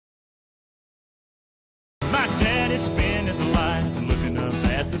spend his life looking up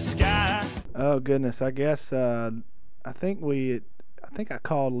at the sky. Oh goodness, I guess I think I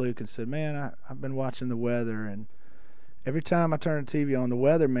called Luke and said, man, I've been watching the weather, and every time I turn the TV on, the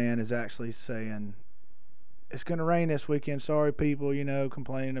weatherman is actually saying, it's going to rain this weekend. Sorry, people,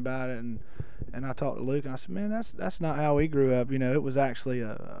 complaining about it. And I talked to Luke, and I said, man, that's not how we grew up. It was actually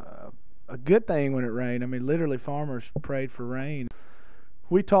a good thing when it rained. I mean, literally, farmers prayed for rain.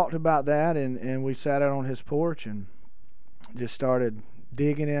 We talked about that, and we sat out on his porch and just started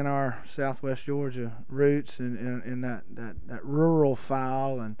digging in our Southwest Georgia roots and in that rural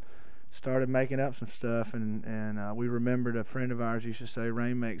file, and started making up some stuff. And we remembered a friend of ours used to say,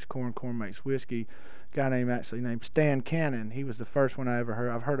 rain makes corn, corn makes whiskey. A guy named Stan Cannon. He was the first one I ever heard.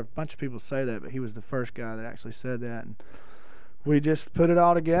 I've heard a bunch of people say that, but he was the first guy that actually said that. And we just put it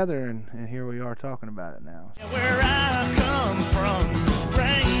all together, and here we are talking about it now. Where I come from,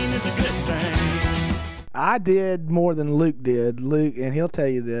 rain is a good thing. I did more than Luke did. Luke, and he'll tell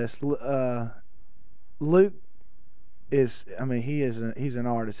you this, Luke is, I mean, he's an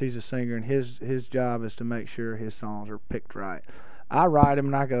artist. He's a singer, and his job is to make sure his songs are picked right. I write them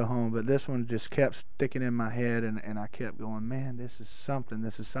and I go home, but this one just kept sticking in my head, and I kept going, man, this is something.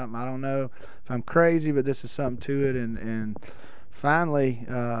 I don't know if I'm crazy, but this is something to it, and finally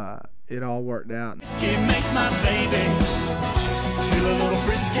it all worked out. Whiskey makes my baby feel a little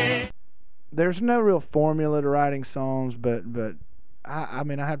frisky. There's no real formula to writing songs, but I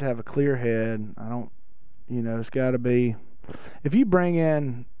mean, I have to have a clear head. I don't, it's got to be, if you bring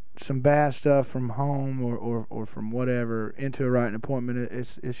in some bad stuff from home or from whatever into a writing appointment,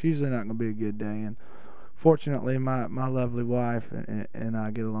 it's usually not going to be a good day. And fortunately, my lovely wife and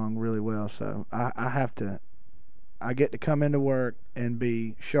I get along really well, so I get to come into work and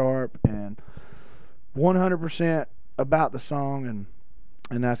be sharp and 100% about the song,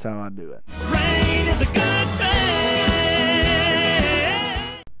 and that's how I do it. Rain is a good thing.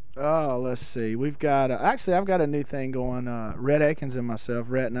 Oh, let's see. We've got actually, I've got a new thing going. Rhett Akins and myself,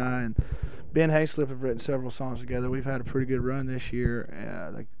 Rhett and I, and Ben Hayslip have written several songs together. We've had a pretty good run this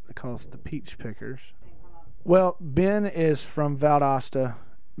year. They call us the Peach Pickers. Well, Ben is from Valdosta,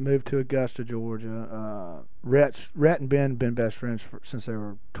 moved to Augusta, Georgia. Rhett and Ben have been best friends since they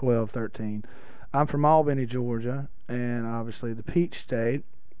were 12, 13. I'm from Albany, Georgia, and obviously the Peach State.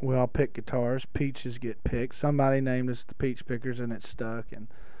 We all pick guitars. Peaches get picked. Somebody named us the Peach Pickers, and it stuck. And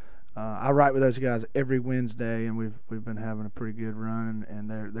I write with those guys every Wednesday, and we've been having a pretty good run, and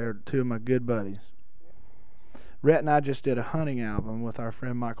they're two of my good buddies. Rhett and I just did a hunting album with our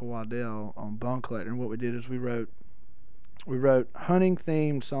friend Michael Waddell on Bone Collector, and what we did is we wrote hunting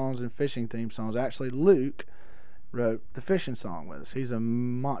themed songs and fishing themed songs. Actually, Luke wrote the fishing song with us. He's a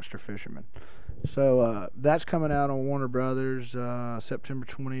monster fisherman. So that's coming out on Warner Brothers September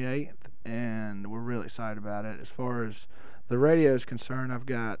 28th, and we're really excited about it. As far as the radio is concerned, I've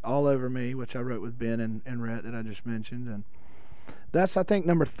got All Over Me, which I wrote with Ben and Rhett that I just mentioned, and that's, I think,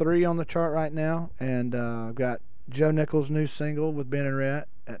 number 3 on the chart right now. And I've got Joe Nichols' new single with Ben and Rhett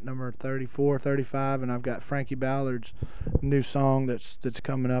at number 34, 35, and I've got Frankie Ballard's new song that's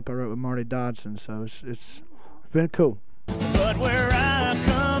coming up. I wrote with Marty Dodson, so it's been cool. But where I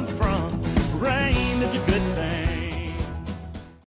come from, rain is a good thing.